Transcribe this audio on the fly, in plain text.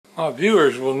My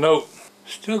viewers will note,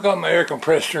 still got my air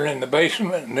compressor in the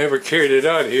basement, never carried it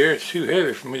out here. It's too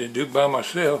heavy for me to do by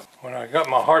myself. When I got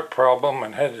my heart problem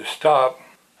and had to stop,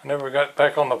 I never got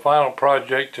back on the final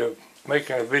project of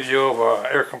making a video of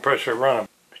an air compressor running.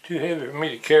 It's too heavy for me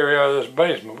to carry out of this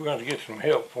basement. We're going to get some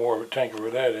help before we tinker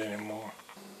with that anymore.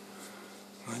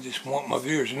 I just want my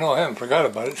viewers to know I haven't forgot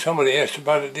about it. Somebody asked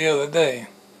about it the other day.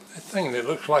 That thing that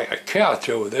looks like a couch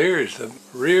over there is the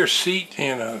rear seat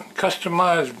in a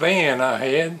customized van I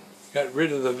had. Got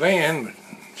rid of the van, but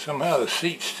somehow the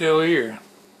seat's still here.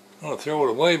 I'm going to throw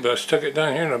it away, but I stuck it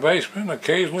down here in the basement, and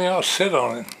occasionally I'll sit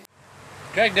on it.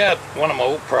 Dragged out one of my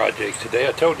old projects today.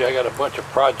 I told you I got a bunch of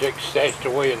projects stashed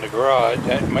away in the garage.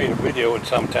 I hadn't made a video in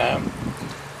some time.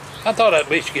 I thought I'd at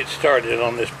least get started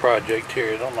on this project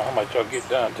here. I don't know how much I'll get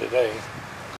done today.